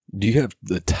Do you have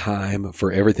the time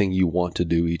for everything you want to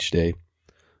do each day?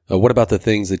 What about the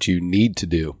things that you need to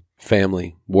do?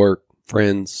 Family, work,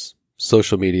 friends,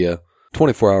 social media,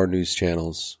 24-hour news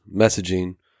channels,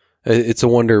 messaging. It's a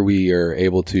wonder we are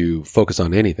able to focus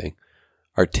on anything.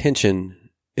 Our attention,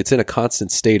 it's in a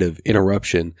constant state of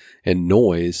interruption and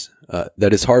noise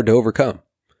that is hard to overcome.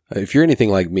 If you're anything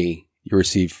like me, you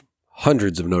receive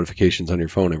hundreds of notifications on your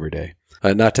phone every day,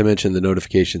 not to mention the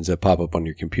notifications that pop up on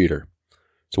your computer.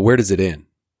 So where does it end?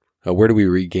 Where do we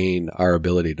regain our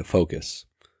ability to focus?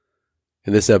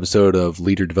 In this episode of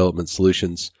Leader Development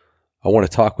Solutions, I want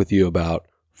to talk with you about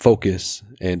focus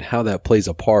and how that plays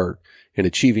a part in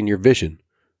achieving your vision,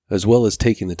 as well as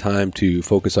taking the time to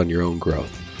focus on your own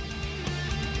growth.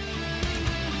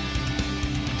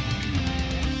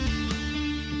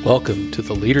 Welcome to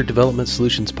the Leader Development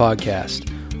Solutions podcast,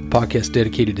 a podcast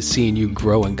dedicated to seeing you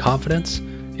grow in confidence,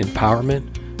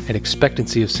 empowerment, and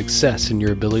expectancy of success in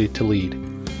your ability to lead.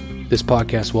 This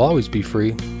podcast will always be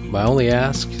free. My only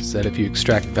ask is that if you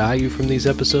extract value from these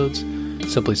episodes,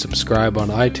 simply subscribe on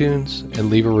iTunes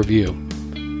and leave a review.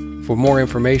 For more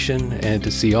information and to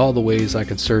see all the ways I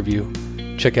can serve you,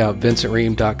 check out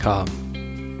vincentream.com.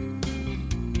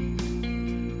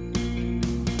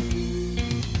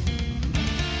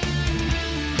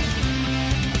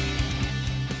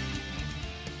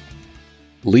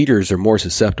 Leaders are more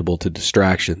susceptible to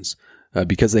distractions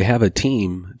because they have a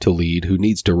team to lead who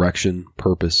needs direction,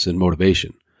 purpose, and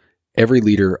motivation. Every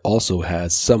leader also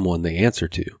has someone they answer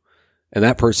to, and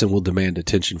that person will demand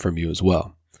attention from you as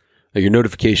well. Your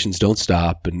notifications don't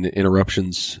stop, and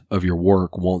interruptions of your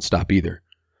work won't stop either.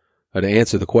 To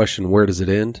answer the question, where does it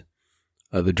end?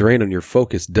 The drain on your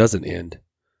focus doesn't end.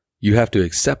 You have to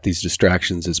accept these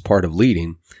distractions as part of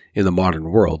leading in the modern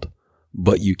world,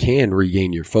 but you can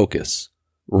regain your focus.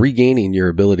 Regaining your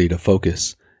ability to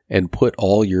focus and put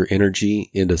all your energy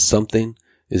into something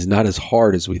is not as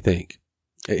hard as we think.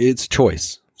 It's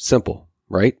choice. Simple,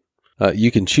 right? You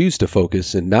can choose to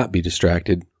focus and not be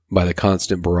distracted by the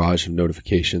constant barrage of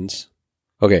notifications.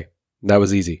 Okay, that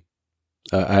was easy.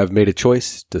 I have made a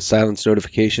choice to silence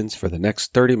notifications for the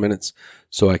next 30 minutes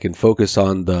so I can focus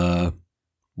on the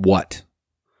what.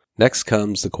 Next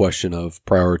comes the question of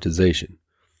prioritization.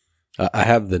 I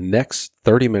have the next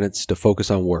 30 minutes to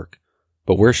focus on work,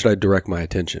 but where should I direct my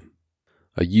attention?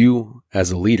 You,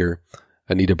 as a leader,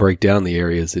 need to break down the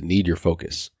areas that need your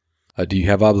focus. Do you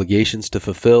have obligations to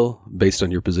fulfill based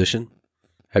on your position?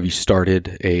 Have you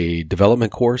started a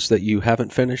development course that you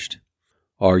haven't finished?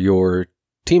 Are your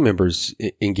team members'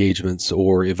 engagements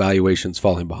or evaluations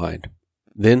falling behind?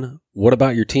 Then, what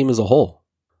about your team as a whole?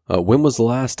 When was the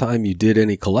last time you did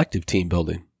any collective team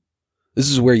building? This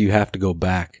is where you have to go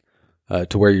back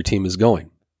to where your team is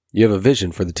going. You have a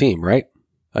vision for the team, right?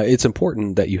 It's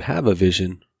important that you have a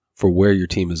vision for where your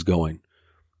team is going.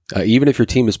 Even if your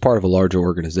team is part of a larger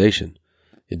organization,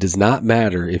 it does not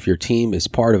matter if your team is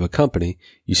part of a company,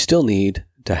 you still need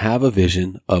to have a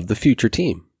vision of the future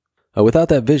team. Without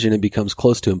that vision, it becomes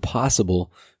close to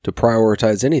impossible to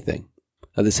prioritize anything.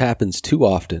 This happens too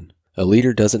often. A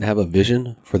leader doesn't have a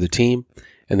vision for the team,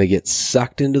 and they get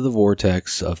sucked into the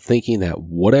vortex of thinking that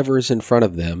whatever is in front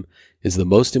of them is the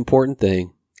most important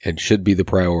thing and should be the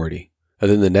priority. And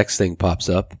then the next thing pops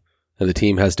up, and the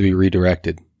team has to be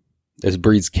redirected. This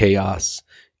breeds chaos,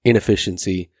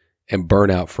 inefficiency, and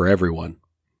burnout for everyone.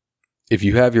 If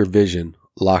you have your vision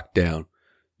locked down,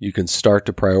 you can start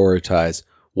to prioritize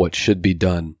what should be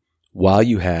done while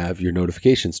you have your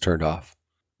notifications turned off.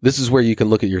 This is where you can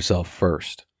look at yourself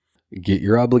first. Get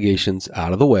your obligations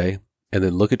out of the way, and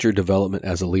then look at your development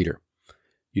as a leader.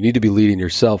 You need to be leading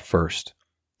yourself first,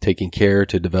 taking care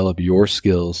to develop your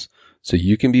skills so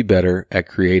you can be better at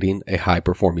creating a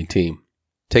high-performing team.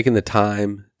 Taking the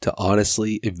time to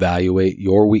honestly evaluate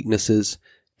your weaknesses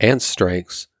and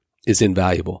strengths is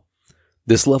invaluable.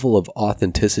 This level of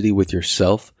authenticity with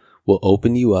yourself will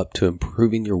open you up to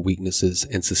improving your weaknesses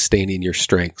and sustaining your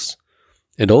strengths.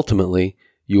 And ultimately,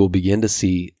 you will begin to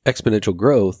see exponential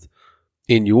growth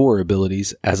in your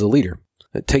abilities as a leader.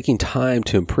 Taking time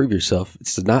to improve yourself,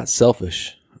 it's not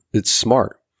selfish, it's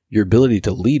smart. Your ability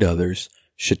to lead others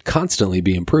should constantly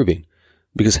be improving,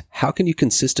 because how can you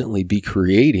consistently be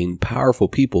creating powerful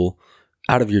people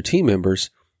out of your team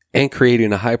members and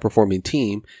creating a high-performing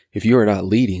team if you are not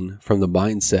leading from the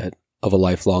mindset of a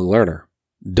lifelong learner?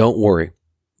 Don't worry.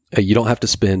 You don't have to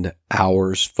spend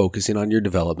hours focusing on your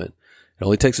development. It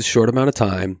only takes a short amount of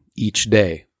time each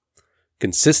day.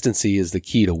 Consistency is the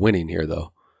key to winning here,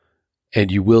 though,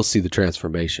 and you will see the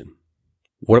transformation.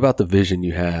 What about the vision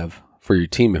you have for your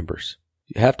team members?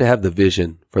 You have to have the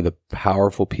vision for the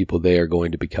powerful people they are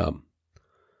going to become.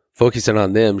 Focusing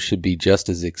on them should be just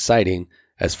as exciting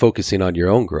as focusing on your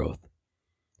own growth.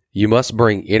 You must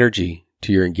bring energy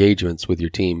to your engagements with your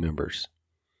team members.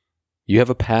 You have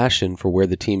a passion for where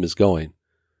the team is going,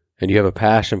 and you have a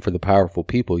passion for the powerful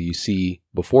people you see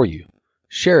before you.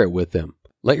 Share it with them.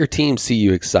 Let your team see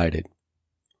you excited.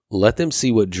 Let them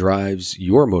see what drives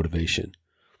your motivation.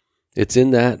 It's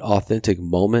in that authentic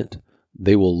moment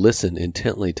they will listen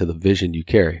intently to the vision you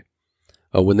carry.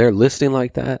 When they're listening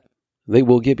like that, they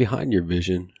will get behind your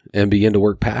vision and begin to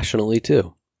work passionately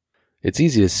too. It's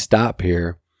easy to stop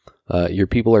here. Your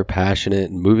people are passionate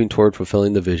and moving toward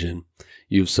fulfilling the vision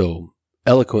you've so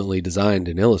eloquently designed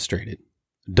and illustrated.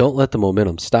 Don't let the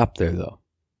momentum stop there, though.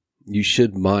 You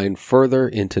should mine further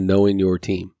into knowing your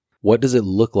team. What does it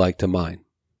look like to mine?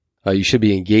 You should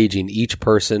be engaging each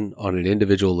person on an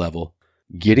individual level,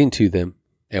 getting to them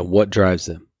and what drives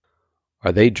them.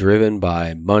 Are they driven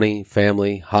by money,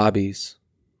 family, hobbies?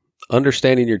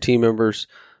 Understanding your team members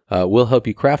will help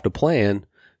you craft a plan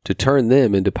to turn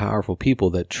them into powerful people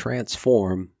that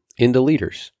transform into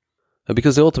leaders.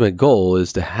 Because the ultimate goal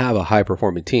is to have a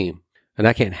high-performing team, and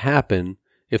that can't happen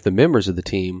if the members of the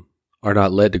team are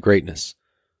not led to greatness.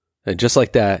 And just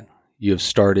like that, you have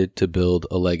started to build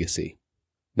a legacy.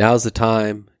 Now is the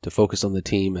time to focus on the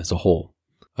team as a whole.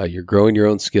 You're growing your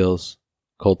own skills,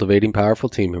 cultivating powerful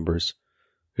team members.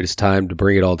 It is time to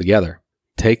bring it all together.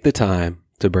 Take the time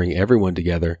to bring everyone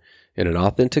together in an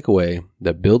authentic way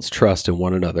that builds trust in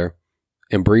one another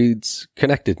and breeds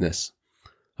connectedness.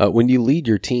 When you lead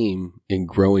your team in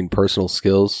growing personal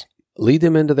skills, lead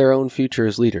them into their own future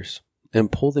as leaders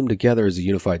and pull them together as a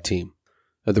unified team.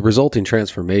 The resulting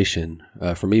transformation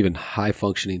from even high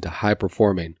functioning to high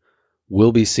performing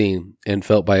will be seen and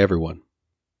felt by everyone.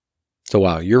 So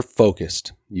wow, you're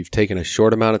focused. You've taken a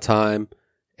short amount of time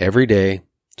every day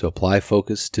to apply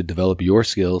focus to develop your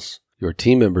skills, your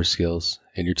team members' skills,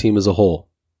 and your team as a whole.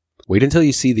 Wait until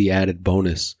you see the added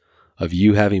bonus of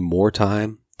you having more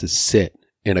time to sit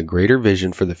in a greater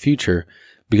vision for the future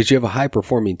because you have a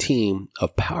high-performing team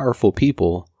of powerful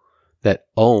people that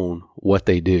own what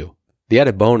they do. The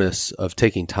added bonus of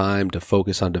taking time to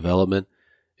focus on development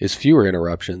is fewer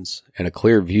interruptions and a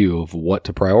clear view of what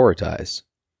to prioritize.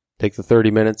 Take the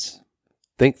 30 minutes,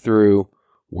 think through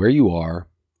where you are,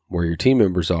 where your team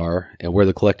members are, and where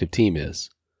the collective team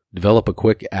is. Develop a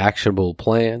quick, actionable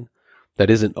plan that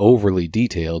isn't overly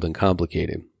detailed and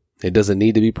complicated. It doesn't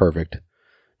need to be perfect,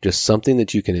 just something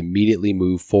that you can immediately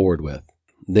move forward with.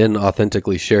 Then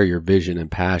authentically share your vision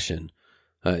and passion,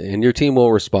 and your team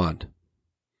will respond.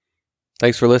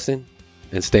 Thanks for listening,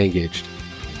 and stay engaged.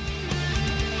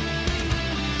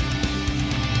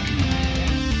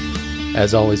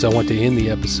 As always, I want to end the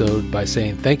episode by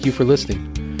saying thank you for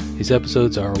listening. These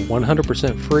episodes are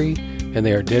 100% free, and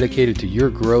they are dedicated to your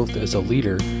growth as a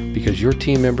leader because your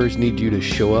team members need you to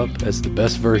show up as the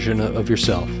best version of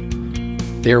yourself.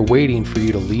 They are waiting for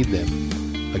you to lead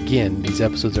them. Again, these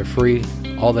episodes are free.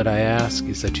 All that I ask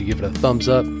is that you give it a thumbs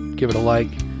up, give it a like,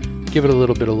 give it a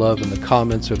little bit of love in the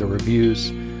comments or the reviews,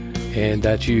 and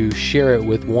that you share it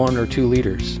with 1 or 2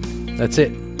 leaders. That's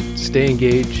it. Stay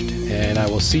engaged, and I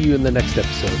will see you in the next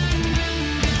episode.